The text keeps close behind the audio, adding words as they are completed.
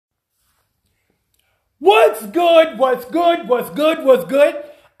What's good? What's good? What's good? What's good?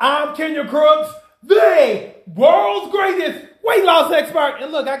 I'm Kenya Crooks, the world's greatest weight loss expert.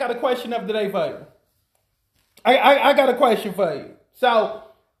 And look, I got a question of the day for you. I got a question for you. So,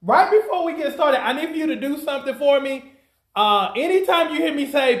 right before we get started, I need you to do something for me. Anytime you hear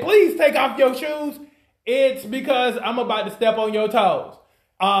me say, please take off your shoes, it's because I'm about to step on your toes.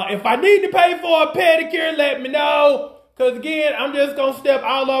 If I need to pay for a pedicure, let me know. Because again, I'm just going to step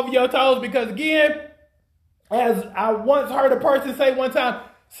all over your toes because again, as I once heard a person say one time,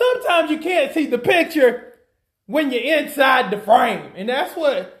 sometimes you can't see the picture when you're inside the frame. And that's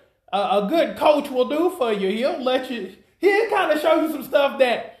what a good coach will do for you. He'll kind of show you some stuff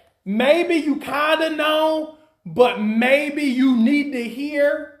that maybe you kind of know, but maybe you need to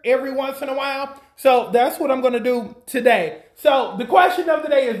hear every once in a while. So that's what I'm going to do today. So the question of the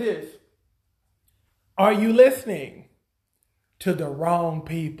day is this. Are you listening to the wrong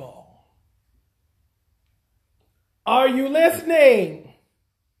people? Are you listening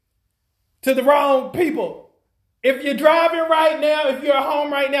to the wrong people? If you're driving right now, if you're at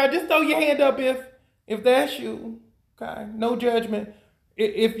home right now, just throw your hand up if that's you. Okay, no judgment.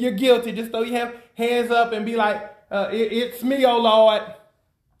 If you're guilty, just throw your hands up and be like, it's me, oh Lord.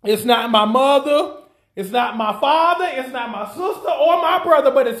 It's not my mother. It's not my father. It's not my sister or my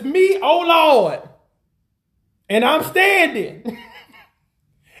brother, but it's me, oh Lord. And I'm standing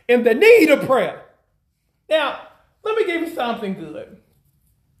in the need of prayer. Now, let me give you something good.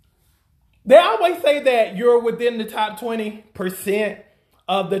 They always say that you're within the top 20%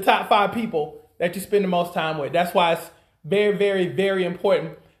 of the top 5 people that you spend the most time with. That's why it's very, very, very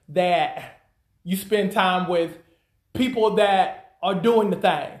important that you spend time with people that are doing the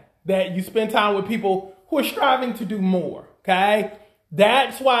thing. That you spend time with people who are striving to do more. Okay?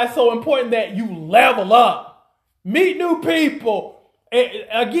 That's why it's so important that you level up. Meet new people.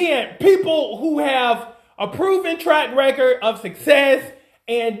 Again, people who have a proven track record of success,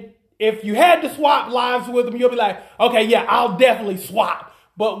 and if you had to swap lives with them, you'll be like, okay, yeah, I'll definitely swap.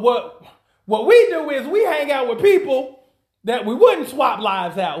 But what we do is we hang out with people that we wouldn't swap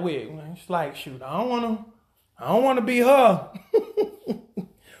lives out with. It's like, shoot, I don't want to be her.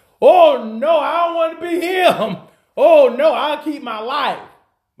 Oh no, I don't want to be him. Oh no, I'll keep my life.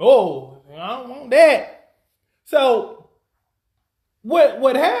 Oh, I don't want that. So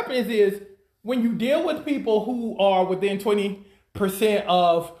what happens is, when you deal with people who are within 20%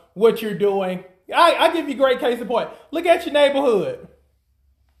 of what you're doing, I give you a great case in point. Look at your neighborhood.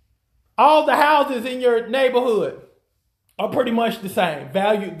 All the houses in your neighborhood are pretty much the same,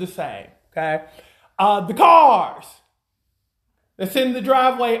 valued the same, okay? The cars that's in the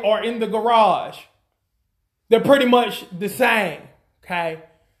driveway or in the garage, they're pretty much the same, okay?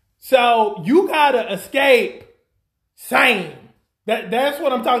 So you gotta escape sane. That's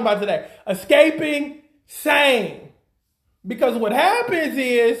what I'm talking about today. Escaping sane. Because what happens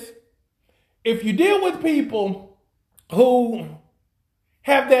is, if you deal with people who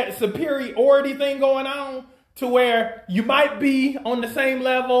have that superiority thing going on, to where you might be on the same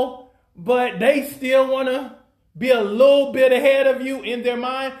level, but they still want to be a little bit ahead of you in their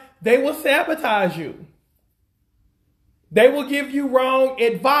mind, they will sabotage you. They will give you wrong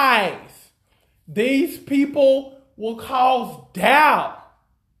advice. These people will cause doubt.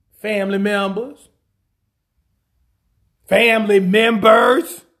 Family members.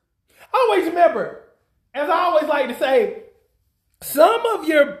 Always remember, as I always like to say, some of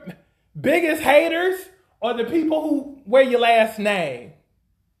your biggest haters are the people who wear your last name.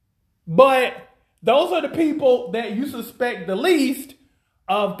 But those are the people that you suspect the least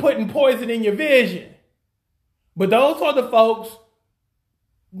of putting poison in your vision. But those are the folks,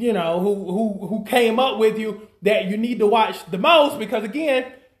 you know, who came up with you that you need to watch the most, because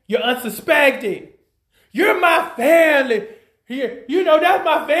again, you're unsuspecting. You're my family. Here, you know, that's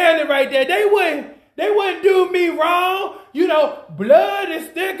my family right there. They wouldn't do me wrong. You know, blood is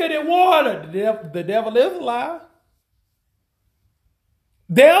thicker than water. The devil is a lie.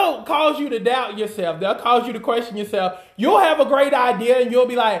 They'll cause you to doubt yourself. They'll cause you to question yourself. You'll have a great idea and you'll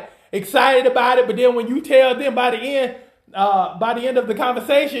be like excited about it, but then when you tell them by the end of the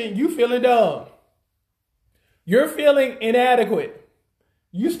conversation, you feeling dumb. You're feeling inadequate.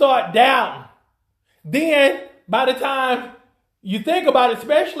 You start doubting. Then, by the time you think about it,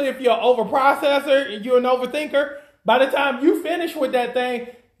 especially if you're an overprocessor and you're an overthinker, by the time you finish with that thing,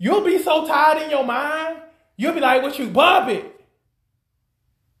 you'll be so tired in your mind, you'll be like, what you bump it?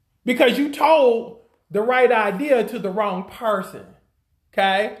 Because you told the right idea to the wrong person.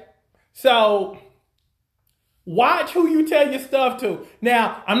 Okay? So, watch who you tell your stuff to.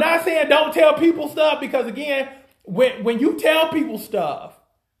 Now, I'm not saying don't tell people stuff, because again, when you tell people stuff,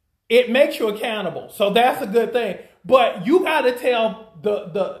 it makes you accountable. So that's a good thing. But you got to tell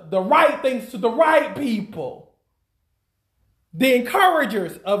the right things to the right people, the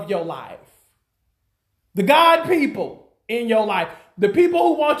encouragers of your life, the God people in your life, the people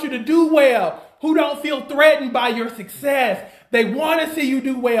who want you to do well, who don't feel threatened by your success. They want to see you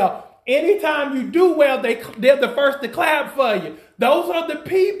do well. Anytime you do well, they're the first to clap for you. Those are the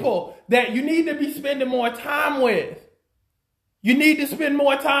people that you need to be spending more time with. You need to spend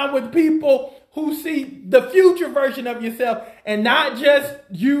more time with people who see the future version of yourself and not just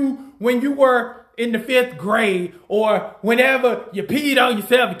you when you were in the 5th grade, or whenever you peed on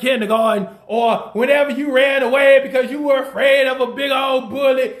yourself in kindergarten, or whenever you ran away because you were afraid of a big old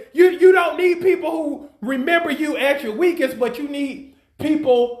bully. You don't need people who remember you at your weakest, but you need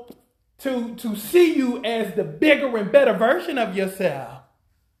people to see you as the bigger and better version of yourself.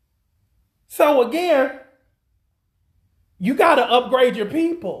 So again, you got to upgrade your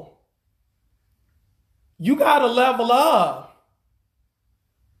people. You got to level up.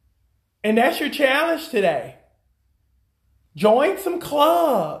 And that's your challenge today. Join some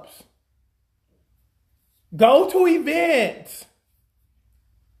clubs. Go to events.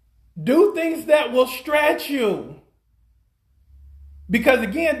 Do things that will stretch you. Because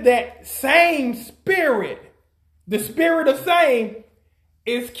again, that same spirit, the spirit of same,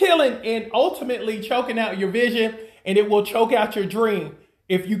 is killing and ultimately choking out your vision, and it will choke out your dream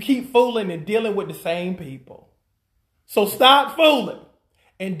if you keep fooling and dealing with the same people. So stop fooling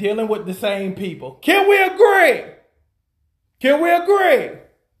and dealing with the same people. Can we agree? Can we agree?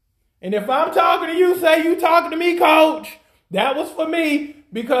 And if I'm talking to you, say you talking to me, coach. That was for me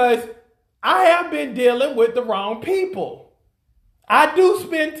because I have been dealing with the wrong people. I do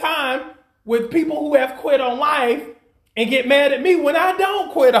spend time with people who have quit on life and get mad at me when I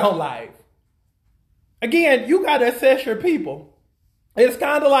don't quit on life. Again, you got to assess your people. It's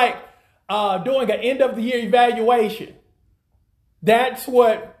kind of like doing an end of the year evaluation. That's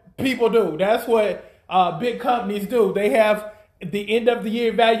what people do. That's what big companies do. They have the end of the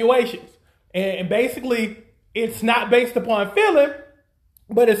year evaluations. And basically, it's not based upon feeling,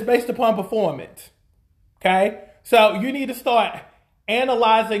 but it's based upon performance. Okay? So you need to start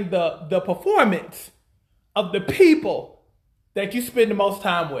analyzing the performance of the people that you spend the most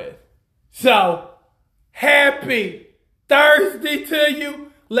time with. So, happy Thursday to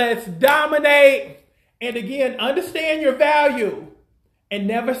you. Let's dominate. And again, understand your value and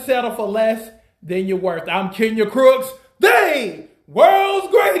never settle for less than your worth. I'm Kenya Crooks, the world's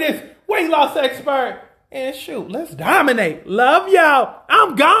greatest weight loss expert. And shoot, let's dominate. Love y'all.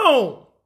 I'm gone.